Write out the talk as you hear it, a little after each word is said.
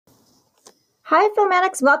Hi, Film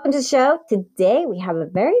Addicts. Welcome to the show. Today we have a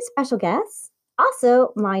very special guest,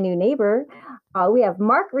 also my new neighbor. We have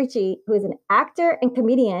Mark Ricci, who is an actor and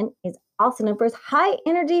comedian, is also known for his high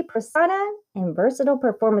energy persona and versatile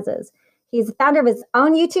performances. He's the founder of his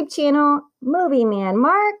own YouTube channel, Movie Man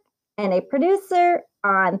Mark, and a producer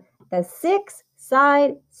on the Six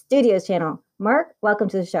Side Studios channel. Mark, welcome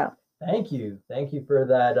to the show. Thank you. Thank you for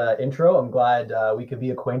that intro. I'm glad we could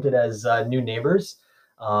be acquainted as new neighbors.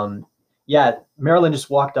 Yeah, Marilyn just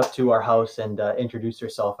walked up to our house and introduced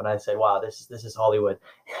herself, and I said, "Wow, this is Hollywood.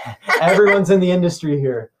 Everyone's in the industry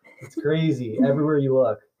here. It's crazy everywhere you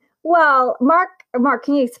look." Well, Mark,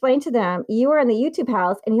 can you explain to them? You are in the YouTube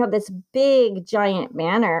house, and you have this big giant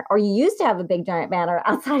banner, or you used to have a big giant banner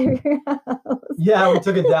outside of your house. Yeah, we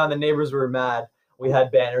took it down. The neighbors were mad. We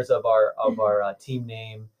had banners of our team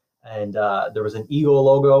name, and there was an eagle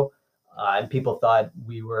logo, and people thought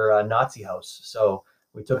we were a Nazi house. So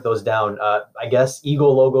we took those down. I guess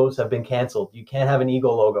eagle logos have been canceled. You can't have an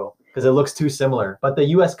eagle logo because it looks too similar. But the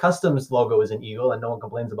U.S. Customs logo is an eagle, and no one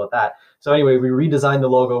complains about that. So anyway, we redesigned the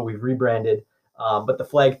logo. We've rebranded. But the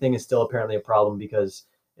flag thing is still apparently a problem because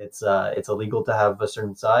it's illegal to have a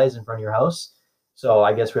certain size in front of your house. So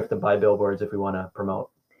I guess we have to buy billboards if we want to promote.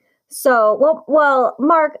 So, well,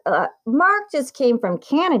 Mark just came from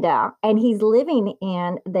Canada, and he's living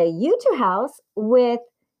in the YouTube house with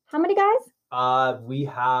how many guys? We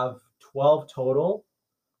have 12 total,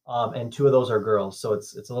 and 2 of those are girls. So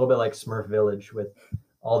it's a little bit like Smurf Village with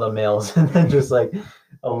all the males and then just like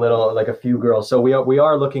a few girls. So we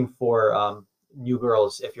are looking for new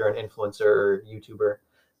girls. If you're an influencer or YouTuber,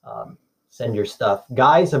 send your stuff.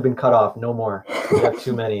 Guys have been cut off. No more. We have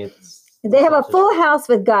too many. They have a full house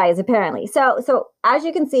with guys, apparently. So as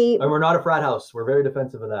you can see, and we're not a frat house. We're very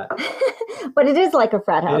defensive of that. But it is like a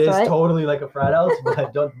frat house, right? It is totally like a frat house,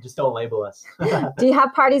 but don't label us. Do you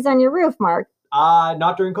have parties on your roof, Mark?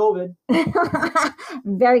 Not during COVID.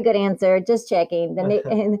 Very good answer. Just checking.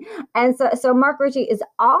 And so Mark Ricci is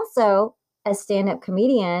also a stand-up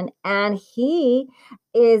comedian, and he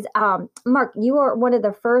is Mark, you are one of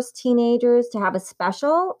the first teenagers to have a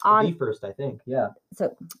special on the first, I think. Yeah.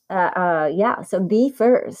 So so the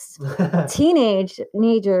first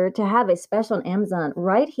teenager to have a special on Amazon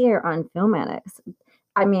right here on Film Addicts.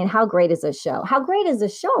 I mean, how great is this show? How great is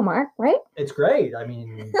this show, Mark, right? It's great. I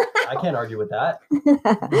mean, I can't argue with that.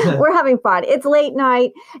 We're having fun. It's late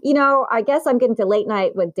night. You know, I guess I'm getting to late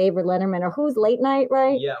night with David Letterman, or who's late night,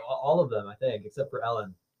 right? Yeah, all of them, I think, except for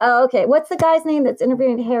Ellen. Oh, okay. What's the guy's name that's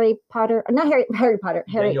interviewing Harry Potter? Not Harry Potter.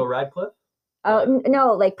 Daniel Radcliffe?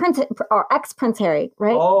 No, like Prince or ex-Prince Harry,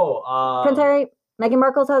 right? Oh, Prince Harry, Meghan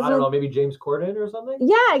Markle's husband. I don't know, maybe James Corden or something?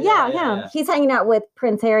 Yeah. He's hanging out with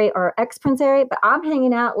Prince Harry or ex-Prince Harry, but I'm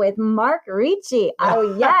hanging out with Mark Ricci.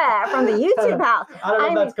 Oh, yeah, from the YouTube house. I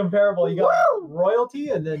don't know if that's comparable. You got royalty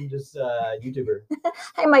and then just YouTuber.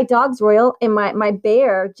 Hey, my dog's royal, and my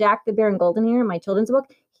bear, Jack the Bear in Golden Hair, in my children's book,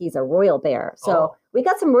 he's a royal bear. So we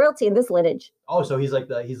got some royalty in this lineage. Oh, so he's like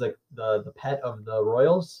the pet of the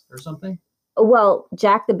royals or something? Well,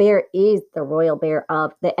 Jack the Bear is the royal bear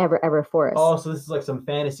of the Ever Forest. Oh, so this is like some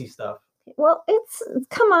fantasy stuff. Well, it's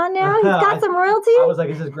come on now. He's got some royalty. I was like,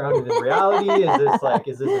 is this grounded in reality?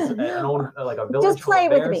 Is this an own like a village? Just play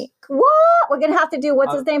with me. What? We're gonna have to do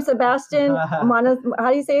what's his name? Sebastian.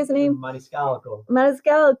 How do you say his name? Maniscalco.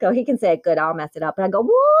 He can say it good. I'll mess it up. And I go,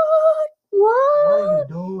 what? What are you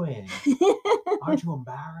doing? Aren't you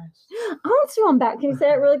embarrassed? Aren't you embarrassed? Can you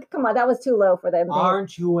say it really? Come on, that was too low for them.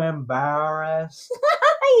 Aren't you embarrassed?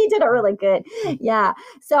 You did it really good. Yeah.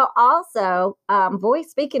 So also,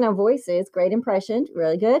 speaking of voices, great impression,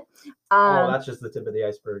 really good. That's just the tip of the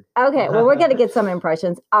iceberg. Okay, well, we're gonna get some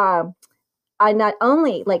impressions. I not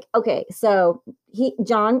only so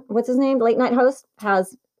John, what's his name? Late night host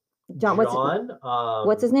has John. What's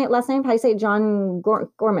his name? Last name? How do you say John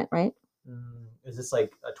Gorman, right? Is this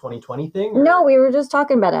like a 2020 thing? Or? No, we were just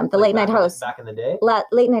talking about him, the late night host. Back in the day?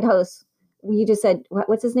 Late night host. You just said,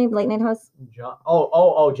 what's his name? Late night host? John.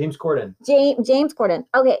 James Corden. James Corden.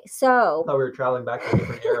 Okay, so. I thought we were traveling back to a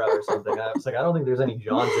different era or something. I was like, I don't think there's any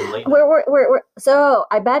Johns in late night. So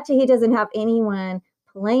I bet you he doesn't have anyone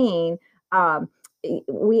playing. Mark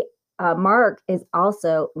is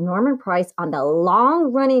also Norman Price on the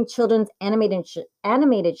long-running children's animated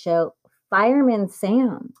show, Fireman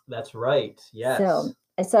Sam. That's right. Yes.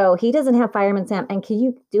 So he doesn't have Fireman Sam. And can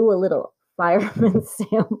you do a little Fireman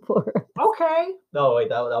Sam for us? Okay. No, wait,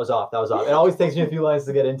 that was off. It always takes me a few lines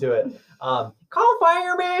to get into it. Call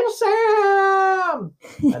Fireman Sam.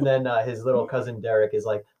 And then his little cousin Derek is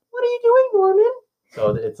like, "What are you doing, Norman?"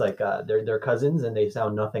 So it's like they're cousins and they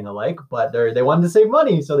sound nothing alike, but they wanted to save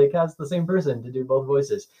money, so they cast the same person to do both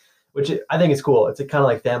voices. I think is cool. It's kind of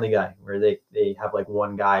like Family Guy, where they have like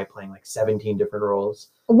one guy playing like 17 different roles.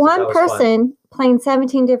 One was fun. person playing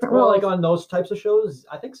 17 different Well, roles. like on those types of shows,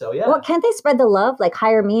 I think so. Yeah. Well, can't they spread the love? Like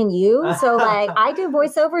hire me and you. So like I do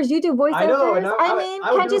voiceovers, you do voiceovers. I know. And I mean,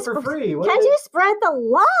 I would can't do you it for free. can't you spread the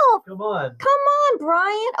love? Come on. Come on,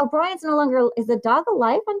 Brian. Oh, Brian's no longer. Is the dog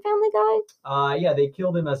alive on Family Guy? Yeah, they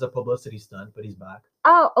killed him as a publicity stunt, but he's back.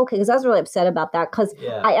 Oh, okay. Because I was really upset about that. Because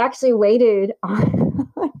I actually waited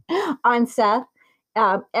on Seth.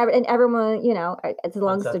 And everyone, you know, it's as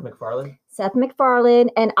long as Seth MacFarlane,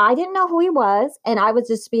 and I didn't know who he was, and I was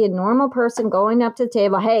just be a normal person going up to the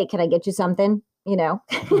table. Hey, can I get you something? You know.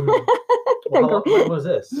 Well, when was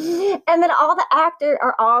this? And then all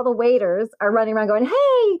the waiters are running around going,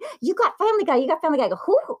 "Hey, you got Family Guy! You got Family Guy!" I go,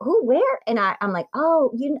 who, where? And I'm like,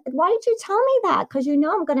 "Oh, why did you tell me that? Because you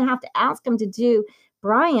know I'm going to have to ask him to do."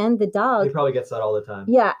 Brian, the dog. He probably gets that all the time.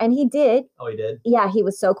 Yeah, and he did. Oh, he did? Yeah, he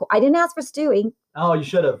was so cool. I didn't ask for Stewie. Oh, you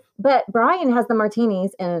should have. But Brian has the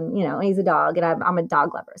martinis, and you know, he's a dog, and I'm a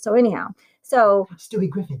dog lover. So anyhow, Stewie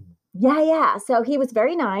Griffin. Yeah. So he was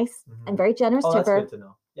very nice and very generous to her. That's good to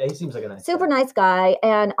know. Yeah, he seems like a nice super nice guy,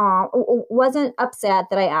 and wasn't upset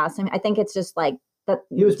that I asked him. I think it's just like that.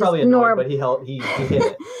 He was probably annoyed, but he hit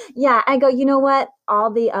it. Yeah, I go, you know what?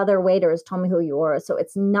 All the other waiters told me who you were, so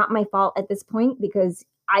it's not my fault at this point because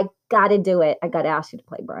I got to do it. I got to ask you to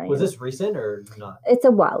play Brian. Was this recent or not? It's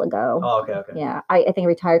a while ago. Oh, okay. Yeah, I think I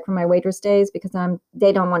retired from my waitress days because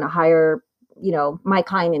they don't want to hire, you know, my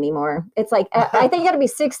kind anymore. It's like I think you got to be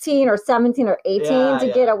 16 or 17 or 18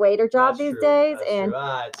 to get a waiter job these days, and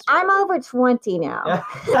I'm over 20 now.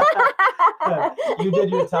 You did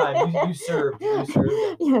your time. You served.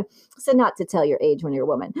 Yeah. So not to tell your age when you're a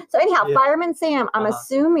woman. So anyhow, Fireman Sam. I'm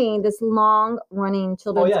assuming this long-running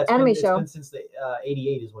children's anime show. It's been since the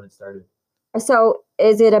 88 is when it started. So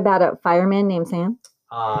is it about a fireman named Sam?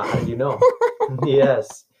 How do you know?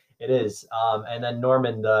 Yes. It is. And then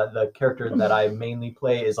Norman, the character that I mainly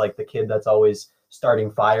play, is like the kid that's always starting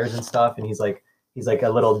fires and stuff. And he's like a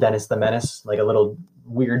little Dennis the Menace, like a little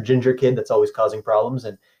weird ginger kid that's always causing problems.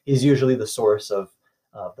 And he's usually the source of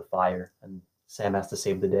the fire. And Sam has to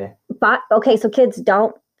save the day. But okay, so kids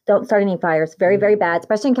don't start any fires. Very, very bad.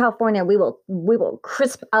 Especially in California, we will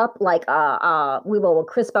crisp up like a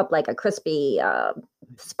crispy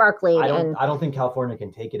sparkling. I don't think California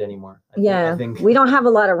can take it anymore. I think we don't have a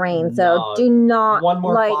lot of rain, so do not one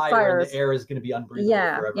more light fire and the air is going to be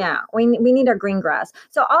unbreathable forever. Yeah. We need our green grass.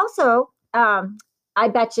 So also, I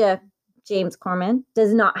bet you James Corman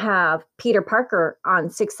does not have Peter Parker on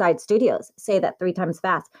Six Side Studios. Say that 3 times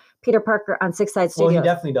fast. Peter Parker on Six Side Studios. Well, he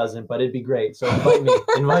definitely doesn't, but it'd be great. So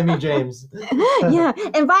invite me, James. Yeah,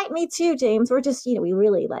 invite me too, James. We're just, we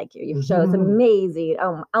really like you. Your show is amazing.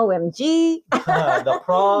 OMG. The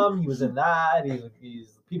Prom, he was in that.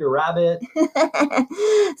 He's Peter Rabbit.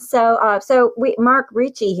 So Mark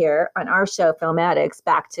Ricci here on our show, Film Addicts,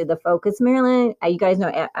 back to the focus, Marilyn. You guys know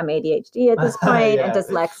I'm ADHD at this point and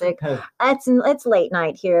dyslexic. It's late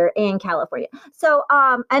night here in California. So,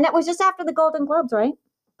 and it was just after the Golden Globes, right?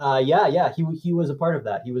 Yeah. He was a part of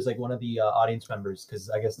that. He was like one of the audience members because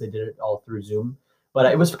I guess they did it all through Zoom. But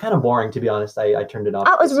it was kind of boring, to be honest. I turned it off.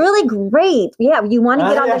 Oh, it was really great. Yeah, you want to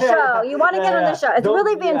get on the show. You want to get on the show. It's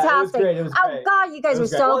really fantastic. It was great. Oh, God, you guys were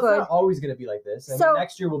so good. It's not always going to be like this. I mean,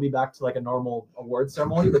 next year we'll be back to like a normal award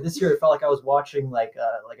ceremony. But this year it felt like I was watching like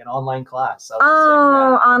an online class. So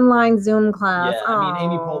online Zoom class. Yeah, I mean,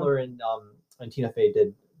 Amy Poehler and Tina Fey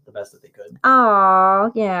did the best that they could.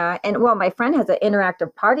 Oh, yeah. And well, my friend has an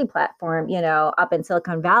interactive party platform, up in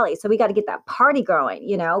Silicon Valley. So we got to get that party going,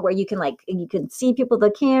 where you can see people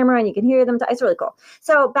with the camera and you can hear them. It's really cool.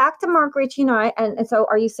 So back to Mark Ricci and I. And so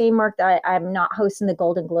are you saying, Mark, that I'm not hosting the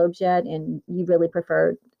Golden Globes yet and you really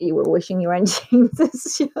you were wishing you were on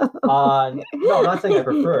James's show? No, I'm not saying I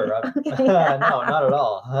prefer. No, not at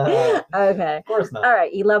all. Okay. Of course not. All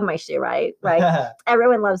right. You love my show, right? Right.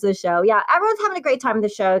 Everyone loves this show. Yeah. Everyone's having a great time in the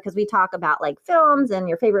show because we talk about like films and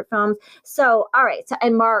your favorite films. So, all right. So,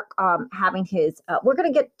 and Mark having his, we're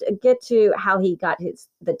going to get to how he got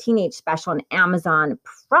the teenage special on Amazon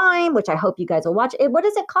Prime, which I hope you guys will watch. What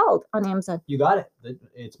is it called on Amazon? You got it.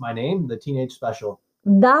 It's my name, The Teenage Special.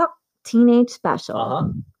 The Teenage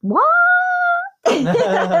Special. What?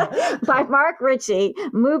 By Mark Ricci,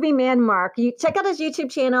 Movie Man Mark. You check out his YouTube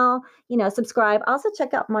channel, subscribe. Also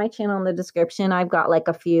check out my channel in the description. I've got like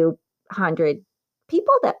a few hundred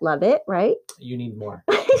people that love it, right? You need more.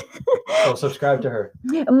 So subscribe to her.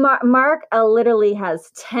 Mark literally has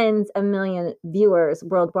tens of million viewers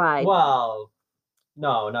worldwide. Wow.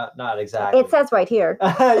 No, not exactly. It says right here.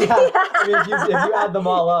 Yeah, I mean, if you add them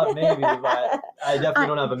all up, maybe, but I definitely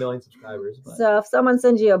don't have 1 million subscribers. But. So if someone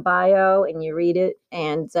sends you a bio and you read it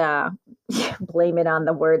and blame it on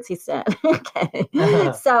the words he said. Okay.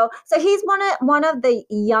 So he's one of the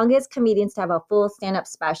youngest comedians to have a full stand-up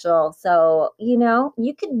special. So you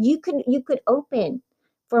could open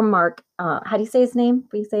for Mark. How do you say his name?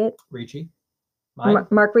 Will you say it? Ricci.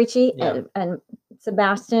 Mark Ricci Yeah. and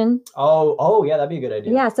Sebastian. Oh, yeah, that'd be a good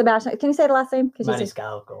idea. Yeah, Sebastian. Can you say the last name?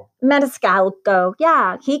 Maniscalco.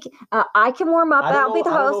 Yeah, I can warm up. I'll be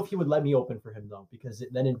the host. I don't know if he would let me open for him though, because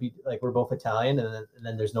then it'd be like we're both Italian, and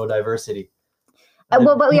then there's no diversity.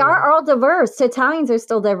 Well, but we are all diverse. So Italians are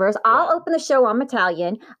still diverse. I'll open the show. I'm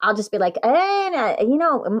Italian. I'll just be like, hey,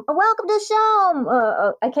 welcome to the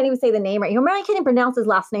show. I can't even say the name right. I can't even pronounce his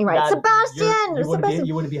last name right. Sebastian.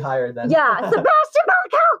 You wouldn't be hired then. Yeah, Sebastian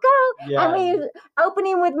Maniscalco. Yeah. I mean,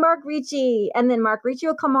 opening with Mark Ricci, and then Mark Ricci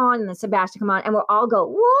will come on, and then Sebastian come on, and we'll all go,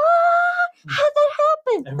 what? How did that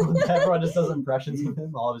happen? Everyone just does impressions of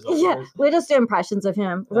him. All of his openers. Yeah, we just do impressions of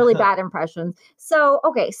him. Really bad impressions. So,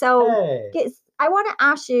 okay, I want to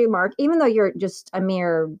ask you, Mark, even though you're just a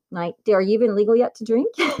mere are you even legal yet to drink?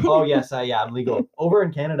 Oh, yes. I'm legal. Over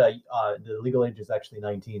in Canada, the legal age is actually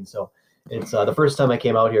 19. So it's the first time I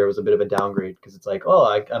came out here, it was a bit of a downgrade because it's like,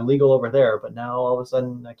 I'm legal over there, but now all of a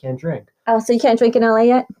sudden I can't drink. Oh, so you can't drink in LA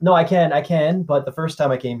yet? No, I can. But the first time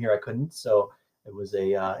I came here, I couldn't. So it was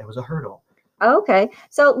a hurdle. Okay.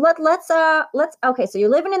 So let's okay. So you're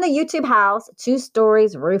living in the YouTube house, 2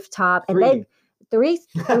 stories, rooftop, and they. Three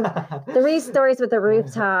stories with the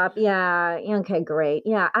rooftop. Yeah. Okay, great.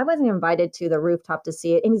 Yeah. I wasn't invited to the rooftop to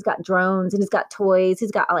see it. And he's got drones and he's got toys.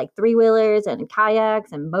 He's got like 3-wheelers and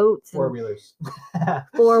kayaks and boats. 4-wheelers.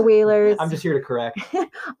 4-wheelers. I'm just here to correct.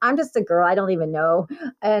 I'm just a girl. I don't even know.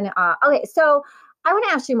 And okay. So I want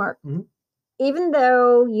to ask you, Mark, even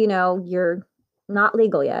though, you're not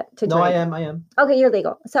legal yet to drink. No, I am. Okay, you're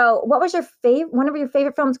legal. So what was one of your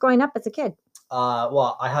favorite films growing up as a kid?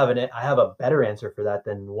 Well, I have a better answer for that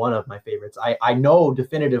than one of my favorites. I know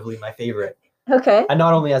definitively my favorite. Okay. And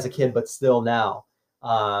not only as a kid, but still now.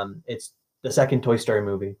 It's the second Toy Story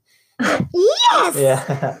movie. Yes.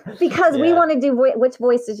 Yeah. Because we want to do which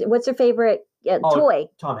voice what's your favorite toy?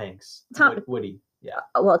 Tom Hanks. Woody. Yeah.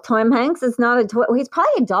 Well, Tom Hanks is not a toy. He's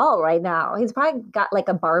probably a doll right now. He's probably got like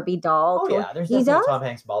a Barbie doll. Oh yeah, there's definitely a Tom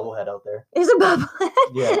Hanks bobblehead out there. There's a bobblehead.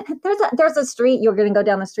 Yeah. There's a street. You're gonna go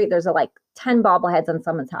down the street. There's 10 bobbleheads on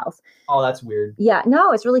someone's house. Oh, that's weird. Yeah.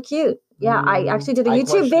 No, it's really cute. Yeah, I actually did a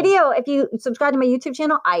YouTube video. If you subscribe to my YouTube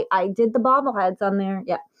channel, I did the bobbleheads on there.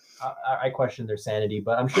 Yeah. I question their sanity,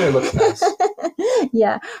 but I'm sure it looks nice.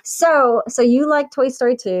 Yeah. So you like Toy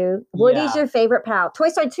Story 2. Woody's your favorite pal. Toy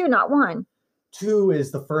Story 2, not 1. 2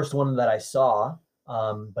 is the first one that I saw,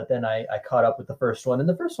 but then I caught up with the first one. And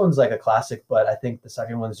the first one's like a classic, but I think the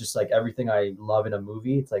second one's just like everything I love in a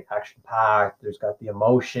movie. It's like action-packed. There's got the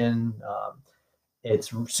emotion.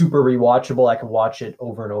 It's super rewatchable. I can watch it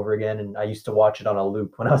over and over again. And I used to watch it on a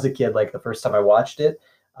loop when I was a kid. Like the first time I watched it,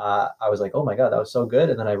 I was like, oh my God, that was so good.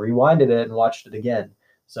 And then I rewinded it and watched it again.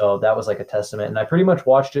 So that was like a testament. And I pretty much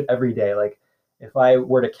watched it every day. Like if I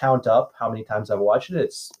were to count up how many times I've watched it,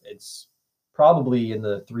 it's probably in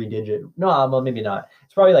the 3-digit. No, well, maybe not.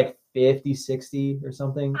 It's probably like 50, 60 or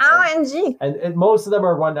something. OMG. And most of them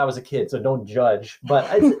are when I was a kid, so don't judge. But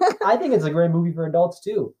I think it's a great movie for adults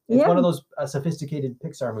too. It's one of those sophisticated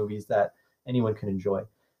Pixar movies that anyone can enjoy.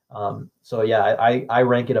 So yeah, I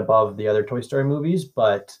rank it above the other Toy Story movies,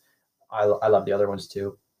 but I love the other ones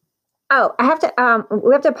too. Oh, I have to.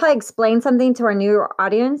 We have to probably explain something to our new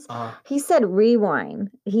audience. He said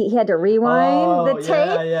rewind. He had to rewind the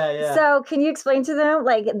tape. Yeah. So can you explain to them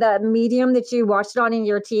like the medium that you watched it on in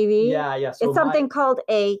your TV? Yeah. So it's something called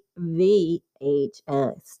a VHS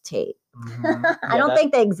tape. Mm-hmm. I don't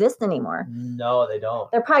think they exist anymore. No, they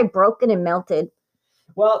don't. They're probably broken and melted.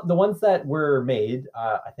 Well, the ones that were made,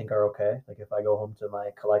 I think are okay. Like if I go home to my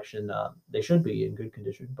collection, they should be in good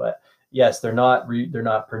condition. But yes, they're not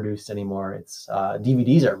produced anymore. It's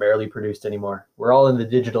DVDs are barely produced anymore. We're all in the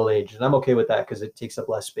digital age, and I'm okay with that because it takes up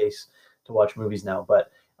less space to watch movies now.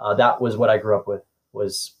 But that was what I grew up with,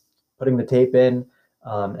 was putting the tape in,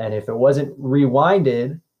 and if it wasn't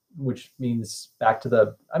rewinded, which means back to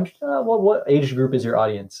the what age group is your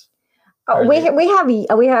audience? We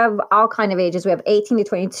have all kind of ages. We have 18 to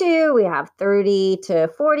 22. We have 30 to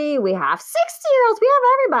 40. We have 60-year-olds. We have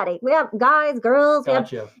everybody. We have guys, girls.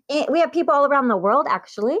 Gotcha. We have people all around the world,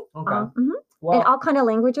 actually. Okay. Well, in all kind of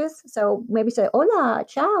languages. So maybe say hola,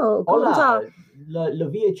 ciao, hola, le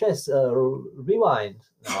VHS rewind.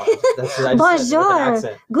 No, that's bonjour,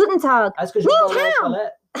 guten Tag.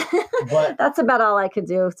 But that's about all I could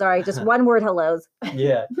do. Sorry, just one word hellos.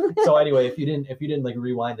 yeah. So anyway, if you didn't like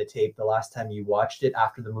rewind the tape the last time you watched it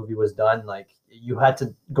after the movie was done, like you had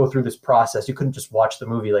to go through this process. You couldn't just watch the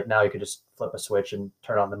movie like now you could just flip a switch and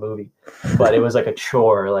turn on the movie. But it was like a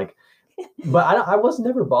chore, like but I was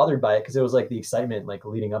never bothered by it because it was like the excitement like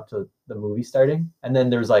leading up to the movie starting. And then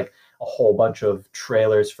there's like a whole bunch of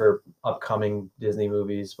trailers for upcoming Disney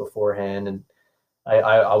movies beforehand, and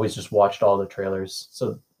I always just watched all the trailers.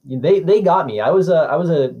 So they got me. I was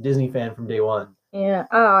a Disney fan from day one. Yeah.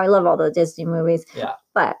 Oh, I love all the Disney movies. Yeah.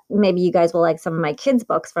 But maybe you guys will like some of my kids'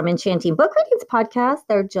 books from Enchanting Book Readings podcast.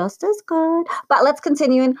 They're just as good. But let's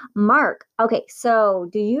continue in. Mark, okay, so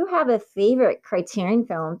do you have a favorite Criterion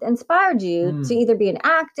film that inspired you to either be an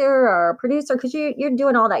actor or a producer? Because you're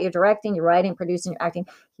doing all that. You're directing, you're writing, producing, you're acting.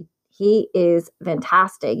 He is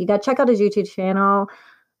fantastic. You got to check out his YouTube channel,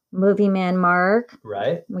 Movie Man Mark.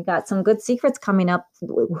 Right. We got some good secrets coming up.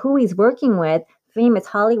 Who he's working with, famous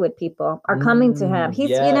Hollywood people are coming to him. He's,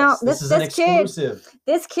 yes. you know, this is an exclusive.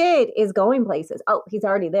 This kid is going places. Oh, he's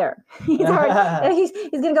already there. He's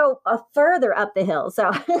he's gonna go further up the hill. So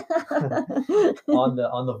on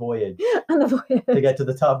the voyage on the voyage to get to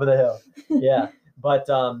the top of the hill. Yeah, but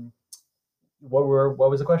what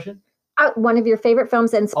was the question? One of your favorite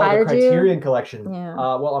films that inspired the Criterion Collection. Yeah.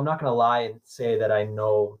 Well, I'm not gonna lie and say that I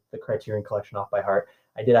know the Criterion Collection off by heart.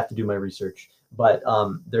 I did have to do my research, but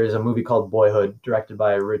there's a movie called Boyhood, directed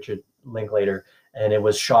by Richard Linklater, and it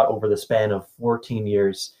was shot over the span of 14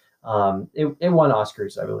 years. It won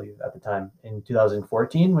Oscars, I believe, at the time in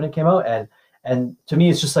 2014 when it came out, and to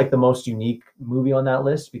me, it's just like the most unique movie on that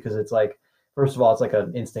list because it's like, first of all, it's like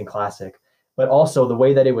an instant classic, but also the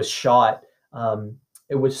way that it was shot.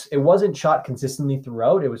 It wasn't shot consistently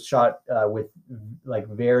throughout. It was shot with like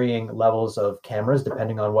varying levels of cameras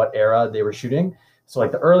depending on what era they were shooting. So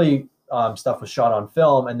like the early stuff was shot on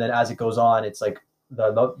film, and then as it goes on, it's like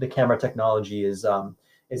the camera technology is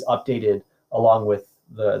updated along with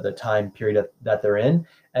the time period that they're in.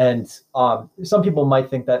 And some people might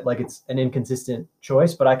think that like it's an inconsistent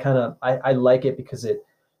choice, but I like it because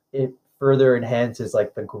it further enhances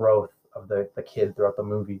like the growth of the kid throughout the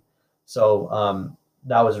movie. So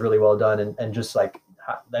that was really well done, and just like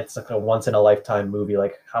that's like a once in a lifetime movie.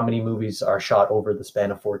 Like how many movies are shot over the span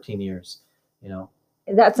of 14 years, you know?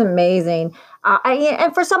 That's amazing.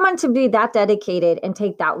 And for someone to be that dedicated and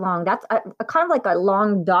take that long, that's a kind of like a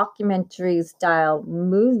long documentary style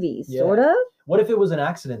movie, sort of. What if it was an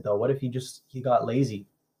accident though? What if he got lazy?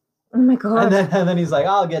 Oh my God. And then he's like,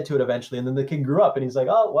 I'll get to it eventually. And then the kid grew up and he's like,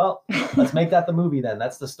 oh, well, let's make that the movie then.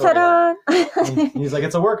 That's the story. He's like,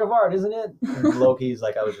 it's a work of art, isn't it? And Loki's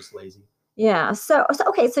like, I was just lazy. Yeah. So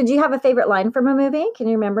okay. So do you have a favorite line from a movie? Can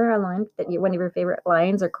you remember a line one of your favorite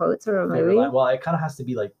lines or quotes from a movie? Well, it kind of has to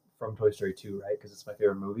be like from Toy Story 2, right? Because it's my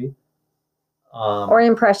favorite movie. Or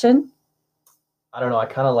impression. I don't know. I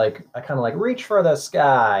kind of like reach for the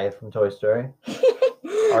sky from Toy Story.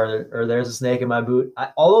 or there's a snake in my boot.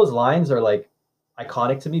 All those lines are like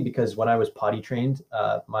iconic to me because when I was potty trained,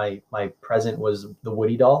 my present was the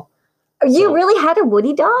Woody doll. You really had a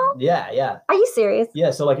Woody doll? Yeah. Are you serious?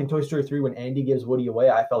 Yeah, so like in Toy Story 3, when Andy gives Woody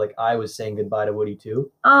away, I felt like I was saying goodbye to Woody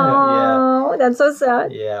too. Oh, that's so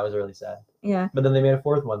sad. Yeah, it was really sad. Yeah. But then they made a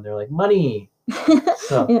fourth one. They're like, money.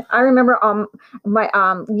 So. Yeah, I remember my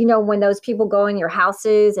you know, when those people go in your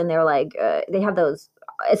houses and they're like they have those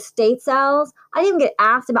estate sales. I didn't get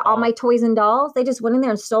asked about all my toys and dolls. They just went in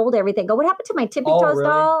there and sold everything. Go, what happened to my Tippy Toes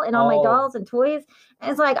doll and all my dolls and toys? And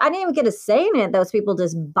it's like, I didn't even get a say in it. Those people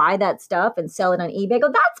just buy that stuff and sell it on eBay. Go,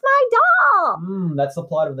 that's my doll. That's the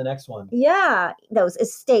plot of the next one. Yeah, those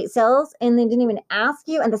estate sales. And they didn't even ask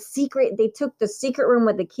you. And they took the secret room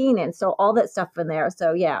with the key in it. So all that stuff in there.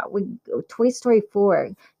 So yeah, Toy Story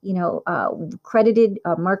 4, you know, credited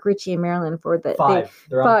Mark Ritchie and Marilyn for the 5.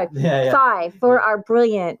 Five for our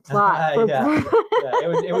brilliant plot.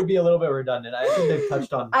 It would be a little bit redundant. I think they've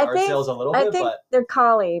touched on our sales a little bit. I think they're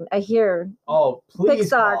calling. I hear. Oh, please.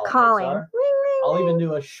 Pixar calling. Pixar. Ring, ring, I'll ring. even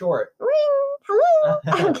do a short. Ring. Hello.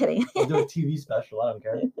 I'm kidding. I'll do a TV special. I don't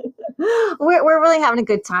care. We're really having a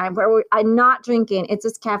good time. I'm not drinking. It's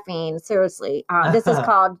just caffeine. Seriously. This is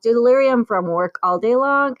called delirium from work all day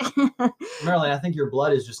long. Marilyn, I think your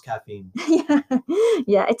blood is just caffeine.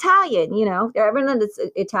 Yeah. Italian, you know. Everyone that's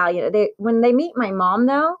Italian. When they meet my mom,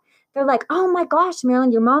 though, they're like, oh my gosh,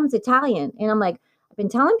 Marilyn, your mom's Italian. And I'm like, I've been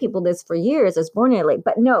telling people this for years. I was born in Italy.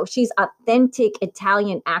 But no, she's authentic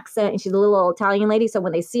Italian accent. And she's a little old Italian lady. So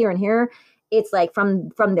when they see her and hear her, it's like from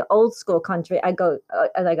the old school country. I go,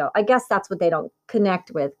 I guess that's what they don't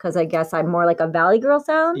connect with because I guess I'm more like a Valley Girl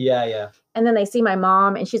sound. Yeah. and then they see my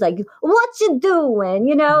mom and she's like, what you doing?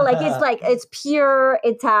 You know, like it's pure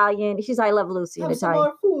Italian. She's, I love Lucy in Have some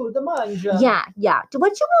Italian. more food, the mangia. Yeah.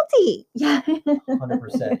 What you want to eat? Yeah.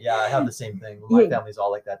 100%. Yeah, I have the same thing. My family's all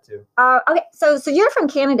like that too. Okay, so you're from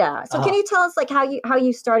Canada. So can you tell us like how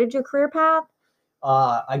you started your career path?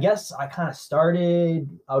 I guess I kind of started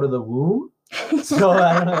out of the womb. So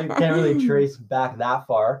I don't know, you can't really trace back that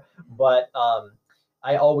far. But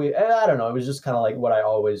I don't know, it was just kind of like what I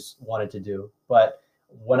always wanted to do. But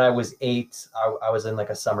when I was 8, I was in like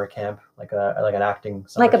a summer camp, like an acting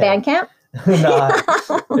summer like a band camp. Nah,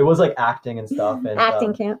 it was like acting and stuff, and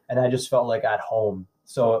acting camp. And I just felt like at home.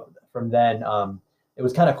 So from then, it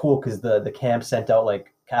was kind of cool because the camp sent out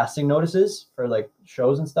like casting notices for like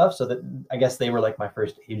shows and stuff. So that I guess they were like my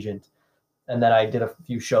first agent, and then I did a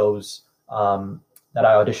few shows that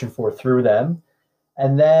I auditioned for through them,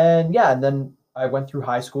 and then I went through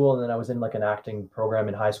high school, and then I was in like an acting program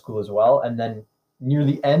in high school as well, and then near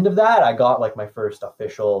the end of that, I got like my first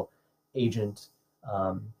official agent.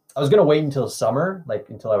 I was gonna wait until summer, like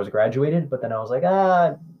until I was graduated, but then I was like,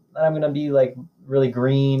 I'm gonna be like really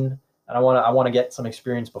green, and I want to get some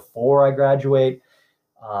experience before I graduate.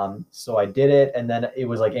 So I did it, and then it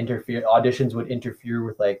was like auditions would interfere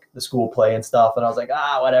with like the school play and stuff, and I was like,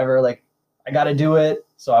 whatever, like I got to do it.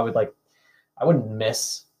 So I wouldn't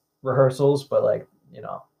miss rehearsals, but like, you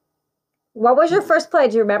know. What was your first play?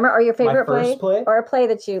 Do you remember? Or your favorite My first play? Or a play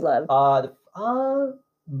that you loved?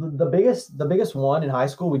 The biggest one in high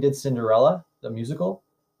school, we did Cinderella, the musical.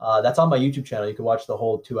 That's on my YouTube channel. You can watch the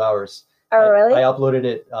whole 2 hours. Oh, really? I uploaded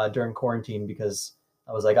it during quarantine because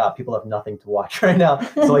I was like, people have nothing to watch right now.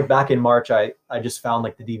 So like back in March, I just found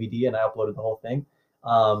like the DVD and I uploaded the whole thing.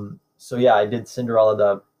 So yeah, I did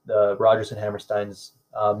Cinderella, the Rodgers and Hammerstein's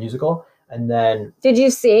musical, and then. Did you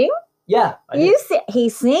sing? Yeah, he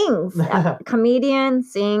sings. Comedian,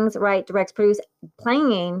 sings, directs, produces,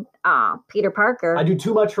 playing Peter Parker. I do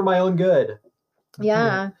too much for my own good.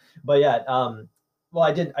 Yeah. But yeah, well,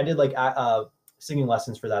 I did like singing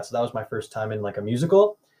lessons for that, so that was my first time in like a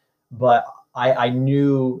musical. But I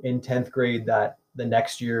knew in 10th grade that the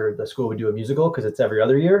next year the school would do a musical because it's every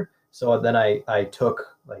other year. So then I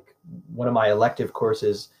took like one of my elective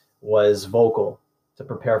courses was vocal to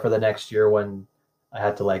prepare for the next year when I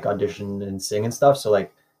had to like audition and sing and stuff. So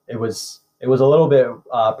like it was a little bit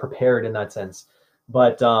prepared in that sense.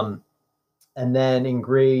 But and then in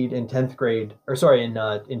 12th grade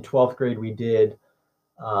we did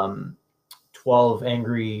 12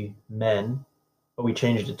 Angry Men, but we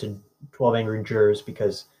changed it to 12 Angry Jurors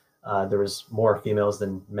because there was more females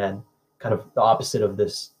than men, kind of the opposite of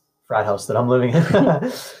this frat house that I'm living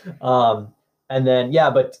in. And then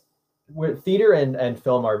but theater and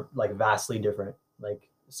film are like vastly different. Like,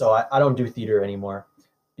 so I don't do theater anymore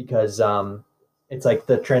because it's like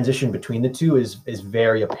the transition between the two is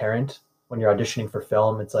very apparent when you're auditioning for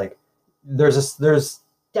film. It's like there's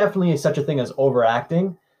definitely such a thing as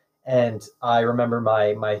overacting, and I remember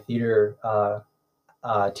my theater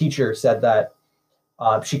teacher said that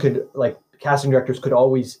she could, like, casting directors could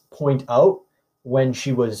always point out when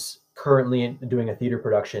she was currently doing a theater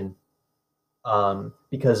production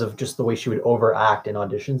because of just the way she would overact in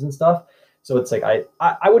auditions and stuff. So it's like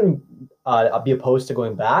I wouldn't be opposed to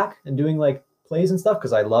going back and doing like plays and stuff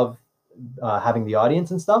because I love having the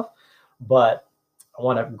audience and stuff, but I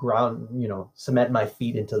want to cement my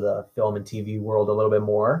feet into the film and TV world a little bit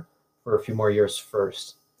more for a few more years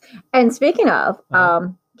first. And speaking of,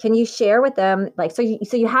 can you share with them, like, so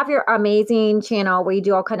you have your amazing channel where you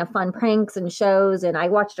do all kind of fun pranks and shows, and I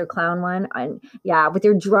watched your clown one, and with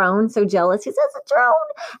your drone. So jealous, he says a drone,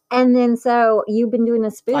 and then so you've been doing a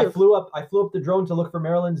spoof. I flew up the drone to look for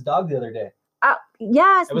Marilyn's dog the other day.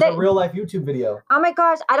 Yes, it was a real life YouTube video. Oh my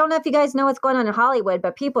gosh, I don't know if you guys know what's going on in Hollywood,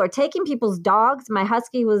 but people are taking people's dogs. My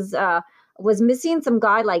husky was missing. Some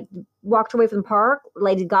guy like walked away from the park.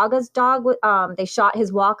 Lady Gaga's dog, they shot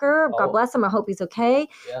his walker. God bless him. I hope he's okay.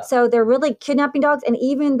 Yeah. So they're really kidnapping dogs. And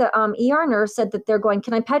even the ER nurse said that they're going,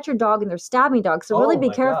 can I pet your dog? And they're stabbing dogs. So really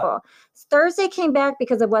be careful. God. Thursday came back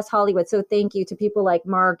because of West Hollywood. So thank you to people like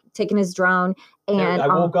Mark taking his drone. And I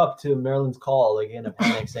woke up to Marilyn's call, like, in a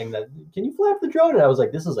panic, saying that, can you fly up the drone? And I was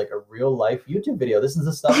like, this is like a real life YouTube video. This is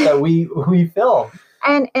the stuff that we film.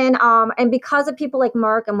 And because of people like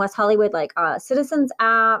Mark and West Hollywood, like Citizens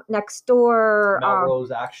App, Nextdoor,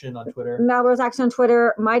 Melrose Action on Twitter. Melrose Action on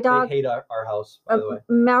Twitter. My dog. They hate our house, by the way.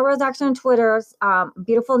 Melrose Action on Twitter.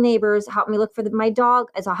 Beautiful neighbors helped me look for my dog.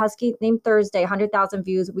 Is a husky named Thursday. 100,000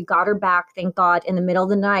 views. We got her back. Thank God. In the middle of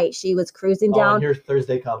the night, she was cruising down. And here's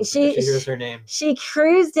Thursday comes. She hears her name. She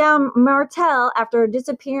cruised down Martel after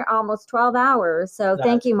disappearing almost 12 hours. So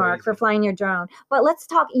thank you, Mark, for flying your drone. But let's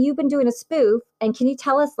talk. You've been doing a spoof, and can you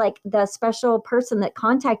tell us like the special person that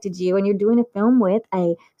contacted you, and you're doing a film with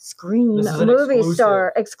a Scream movie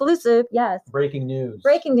star exclusive? Yes. Breaking news.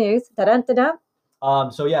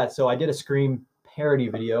 Da-dun-da-dun. So I did a Scream parody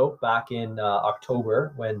video back in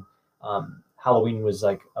October when Halloween was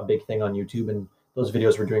like a big thing on YouTube, and those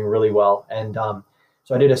videos were doing really well. And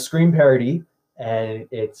so I did a Scream parody, and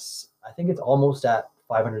I think it's almost at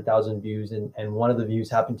 500,000 views, and one of the views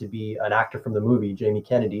happened to be an actor from the movie, Jamie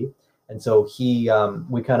Kennedy. And so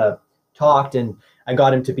we kind of talked, and I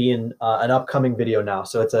got him to be in an upcoming video now.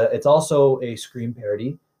 So it's also a Scream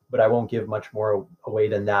parody, but I won't give much more away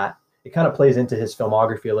than that. It kind of plays into his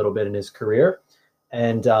filmography a little bit in his career.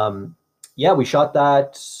 And we shot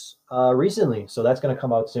that recently. So that's going to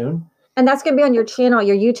come out soon. And that's going to be on your channel,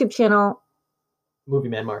 your YouTube channel. Movie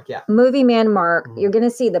Man Mark, yeah. Movie Man Mark. Mm-hmm. You're going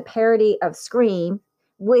to see the parody of Scream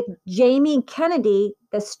with Jamie Kennedy,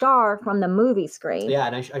 the star from the movie Scream. Yeah,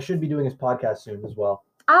 and I should be doing his podcast soon as well.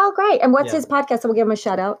 Oh, great. And what's his podcast? So we'll give him a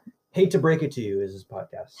shout out. Hate to Break It to You is his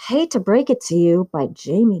podcast. Hate to Break It to You by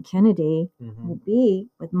Jamie Kennedy will be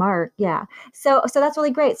with Mark. Yeah. So that's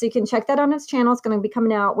really great. So you can check that on his channel. It's going to be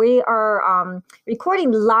coming out. We are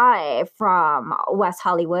recording live from West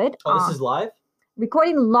Hollywood. Oh, this is live?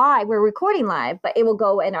 Recording live. We're recording live, but it will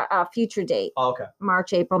go in a future date. Oh, okay.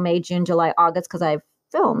 March, April, May, June, July, August, because I've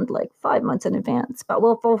filmed like 5 months in advance, but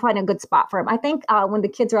we'll find a good spot for him. I think when the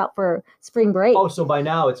kids are out for spring break. Oh, so by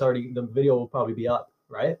now the video will probably be up,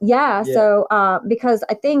 right? Yeah. So because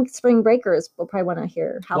I think spring breakers will probably want to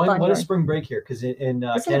hear how fun. When is spring break here? Because in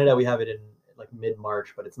Canada we have it in like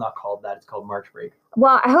mid-March, but it's not called that. It's called March break.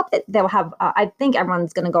 Well, I hope that they'll have, I think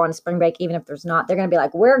everyone's going to go on spring break, even if there's not. They're going to be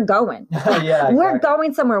like, we're going. Yeah, exactly. We're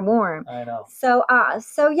going somewhere warm. I know. So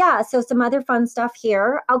some other fun stuff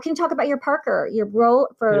here. Oh, can you talk about your Parker, your role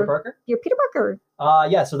for Peter Parker? Your Peter Parker.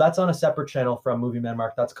 So that's on a separate channel from Movie Man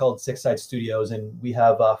Mark. That's called Six Side Studios, and we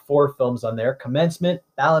have 4 films on there: Commencement,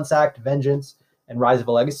 Balance Act, Vengeance, and Rise of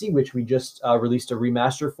a Legacy, which we just released a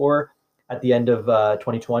remaster for at the end of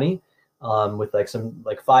 2020. With like some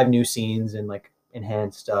 5 new scenes and like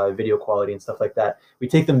enhanced video quality and stuff like that. We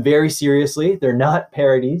take them very seriously. They're not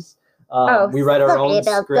parodies. We write our own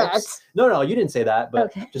scripts. That. No, you didn't say that,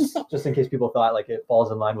 but okay. just in case people thought like it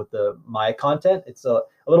falls in line with my content, it's a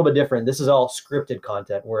little bit different. This is all scripted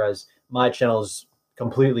content, whereas my channel is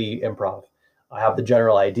completely improv. I have the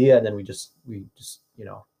general idea, and then we just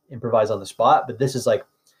improvise on the spot. But this is like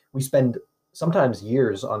we spend sometimes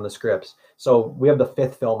years on the scripts. So we have the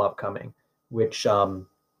 5th film upcoming, which is going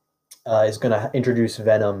to introduce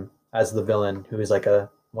Venom as the villain, who is like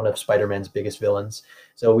one of Spider-Man's biggest villains.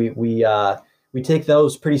 So we take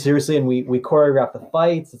those pretty seriously, and we choreograph the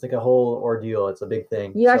fights. It's like a whole ordeal. It's a big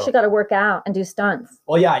thing. You actually got to work out and do stunts.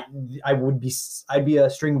 Well, yeah, I'd be a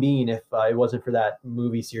string bean if it wasn't for that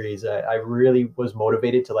movie series. I really was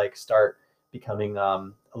motivated to like start becoming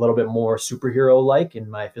a little bit more superhero-like in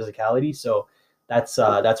my physicality. So that's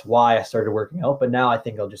why I started working out. But now I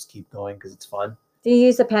think I'll just keep going because it's fun. Do you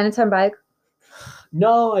use a Peloton bike?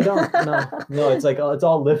 No, I don't. No, it's like it's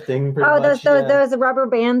all lifting. Pretty much. Those rubber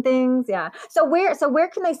band things. Yeah. So where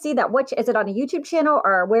can they see that? Which is it on a YouTube channel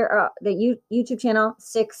or where the YouTube channel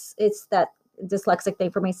 6? It's that dyslexic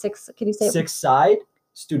thing for me. 6. Can you say it? Six Side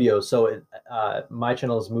Studios. So my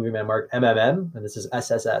channel is Movie Man Mark MMM, and this is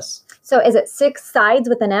SSS. So is it 6 sides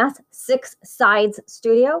with an S? 6 Sides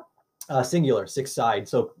Studio? Singular, 6 Side.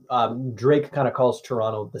 So Drake kind of calls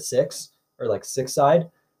Toronto the 6 or like 6 Side.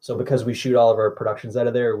 So because we shoot all of our productions out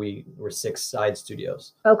of there, we're 6 Side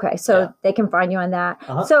Studios. Okay, so they can find you on that.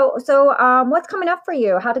 Uh-huh. So what's coming up for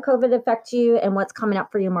you? How did COVID affect you, and what's coming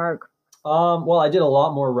up for you, Mark? Well, I did a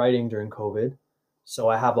lot more writing during COVID. So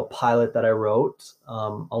I have a pilot that I wrote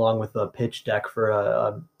along with a pitch deck for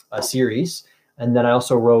a series. And then I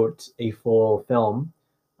also wrote a full film,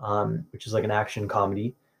 which is like an action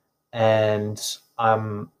comedy. And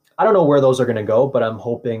I don't know where those are going to go, but I'm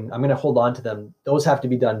hoping I'm going to hold on to them. Those have to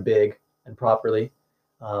be done big and properly.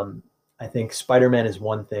 I think Spider-Man is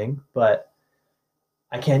one thing, but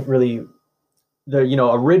I can't really,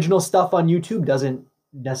 original stuff on YouTube doesn't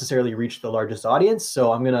necessarily reach the largest audience.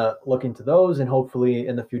 So I'm going to look into those and hopefully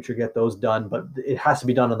in the future get those done, but it has to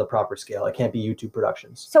be done on the proper scale. It can't be YouTube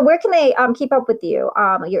productions. So where can they keep up with you?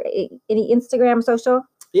 Your any Instagram, social?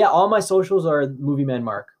 Yeah, all my socials are Movie Man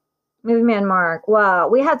Mark. Movie Man Mark. Wow,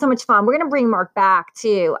 we had so much fun. We're going to bring Mark back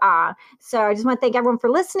too. So I just want to thank everyone for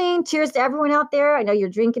listening. Cheers to everyone out there. I know you're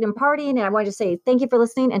drinking and partying, and I want to say thank you for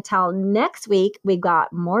listening. Until next week, we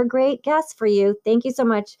got more great guests for you. Thank you so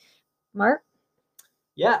much, Mark.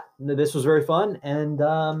 Yeah, this was very fun, and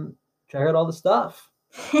check out all the stuff.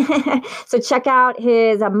 So check out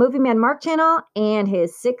his Movie Man Mark channel and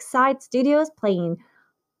his Six Side Studios playing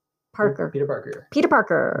Parker. Peter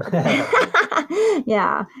Parker.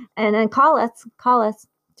 Yeah. And then call us.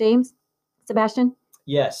 James, Sebastian.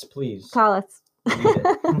 Yes, please. Call us.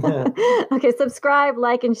 Okay, subscribe,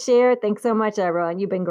 like, and share. Thanks so much, everyone. You've been great.